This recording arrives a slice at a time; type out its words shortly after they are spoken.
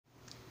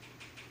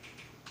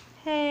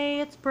Hey,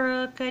 it's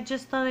Brooke. I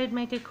just thought I'd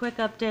make a quick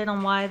update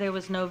on why there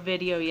was no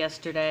video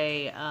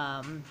yesterday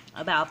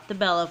about the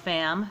Bello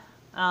Fam.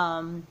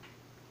 Um,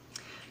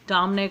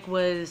 Dominic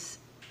was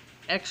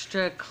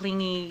extra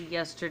clingy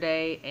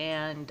yesterday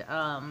and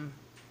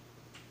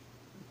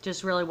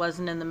just really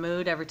wasn't in the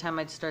mood. Every time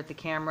I'd start the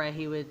camera,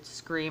 he would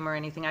scream or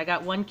anything. I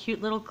got one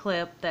cute little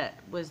clip that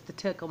was the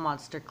Tickle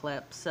Monster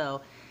clip,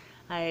 so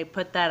I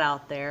put that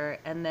out there,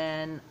 and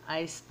then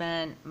I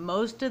spent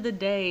most of the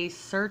day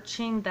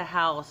searching the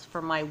house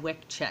for my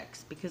WIC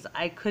checks because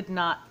I could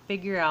not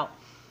figure out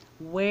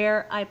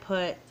where I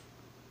put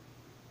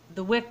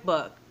the WIC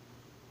book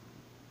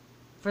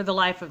for the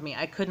life of me.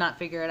 I could not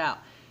figure it out.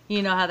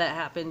 You know how that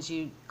happens.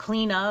 You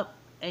clean up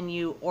and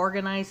you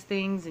organize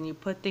things and you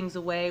put things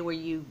away where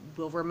you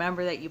will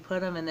remember that you put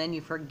them and then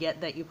you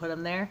forget that you put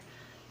them there.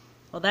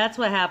 Well, that's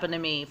what happened to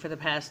me for the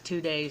past 2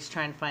 days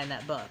trying to find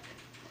that book.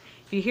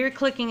 If you hear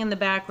clicking in the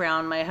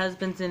background, my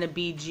husband's in a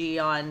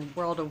BG on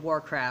World of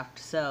Warcraft,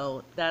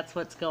 so that's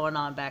what's going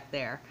on back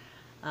there.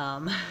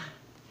 Let's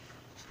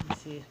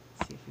see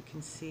if you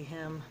can see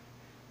him.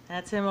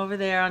 That's him over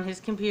there on his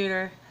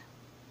computer.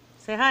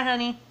 Say hi,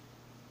 honey.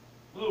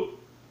 Hello.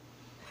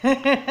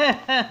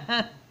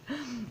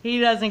 He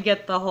doesn't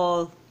get the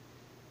whole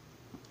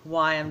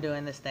why I'm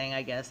doing this thing,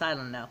 I guess. I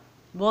don't know.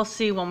 We'll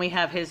see when we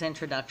have his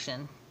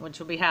introduction, which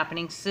will be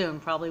happening soon,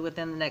 probably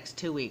within the next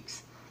 2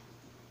 weeks.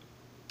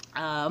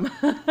 Hold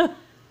your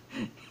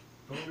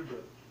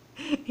breath.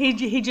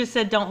 He just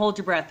said don't hold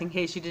your breath in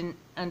case you didn't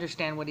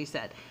understand what he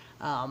said.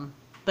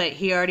 But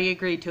he already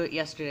agreed to it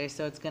yesterday,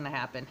 so it's going to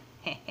happen.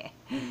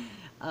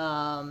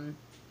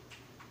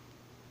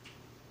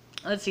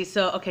 Let's see.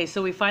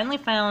 So we finally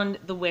found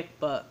the WIC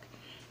book.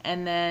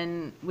 And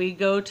then we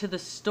go to the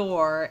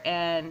store,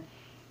 and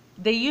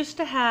they used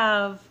to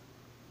have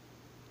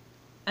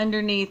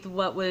underneath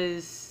what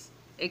was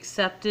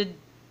acceptable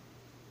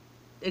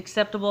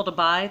to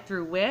buy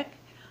through WIC,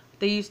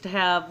 they used to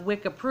have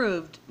WIC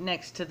approved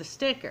next to the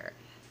sticker.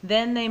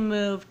 Then they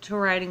moved to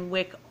writing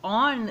WIC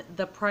on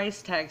the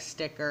price tag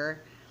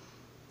sticker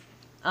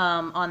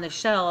on the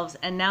shelves,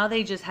 and now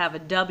they just have a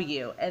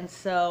W. And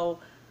so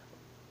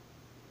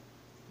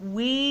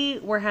we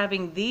were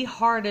having the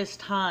hardest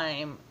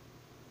time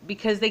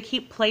because they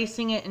keep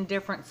placing it in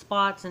different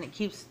spots and it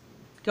keeps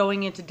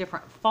going into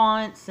different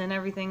fonts and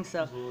everything.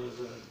 So As well as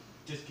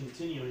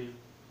discontinuing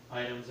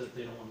items that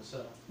they don't want to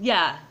sell.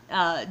 yeah,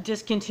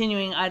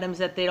 discontinuing items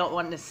that they don't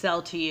want to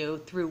sell to you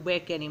through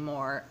WIC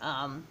anymore.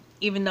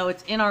 Even though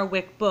it's in our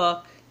WIC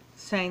book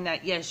saying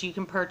that yes, you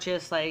can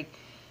purchase like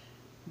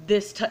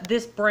this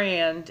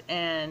brand,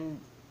 and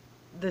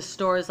the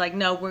store is like,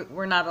 no,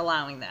 we're not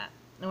allowing that.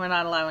 We're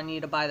not allowing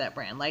you to buy that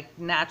brand. Like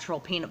natural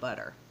peanut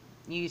butter,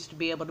 you used to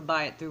be able to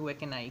buy it through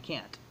WIC, and now you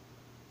can't.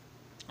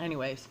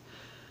 Anyways,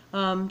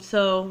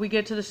 so we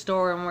get to the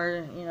store and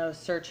we're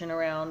searching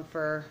around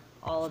for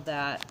all of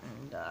that,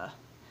 and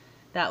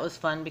that was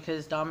fun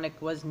because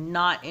Dominic was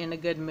not in a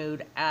good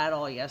mood at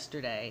all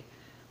yesterday.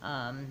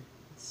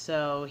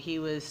 So he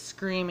was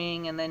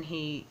screaming, and then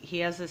he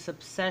has this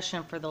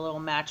obsession for the little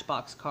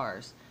Matchbox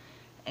cars,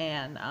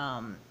 and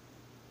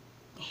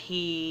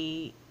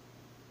he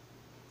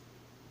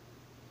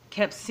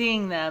kept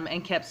seeing them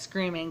and kept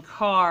screaming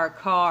car,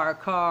 car,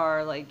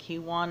 car, like he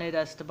wanted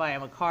us to buy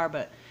him a car,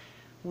 but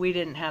we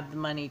didn't have the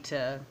money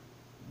to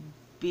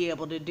be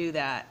able to do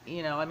that.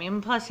 I mean,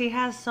 plus he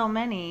has so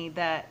many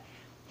that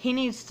he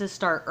needs to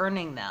start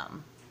earning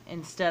them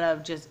instead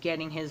of just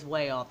getting his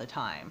way all the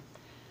time.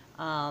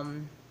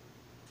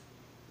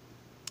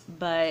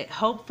 But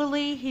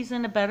hopefully he's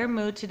in a better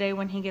mood today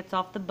when he gets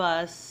off the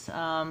bus.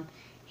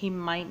 He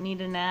might need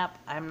a nap,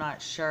 I'm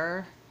not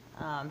sure.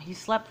 He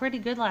slept pretty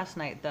good last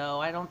night though.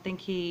 I don't think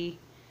he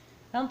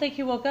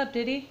woke up,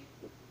 did he?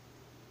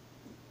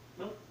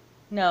 Nope.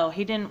 No,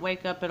 he didn't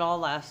wake up at all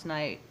last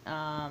night.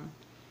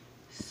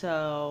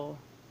 So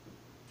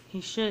he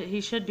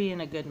should be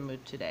in a good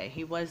mood today.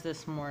 He was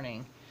this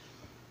morning.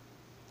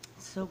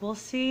 So we'll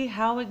see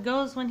how it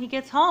goes when he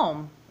gets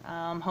home.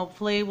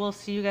 Hopefully we'll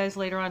see you guys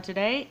later on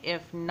today.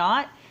 If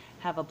not,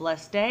 have a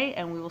blessed day,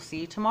 and we will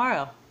see you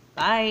tomorrow.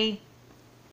 Bye.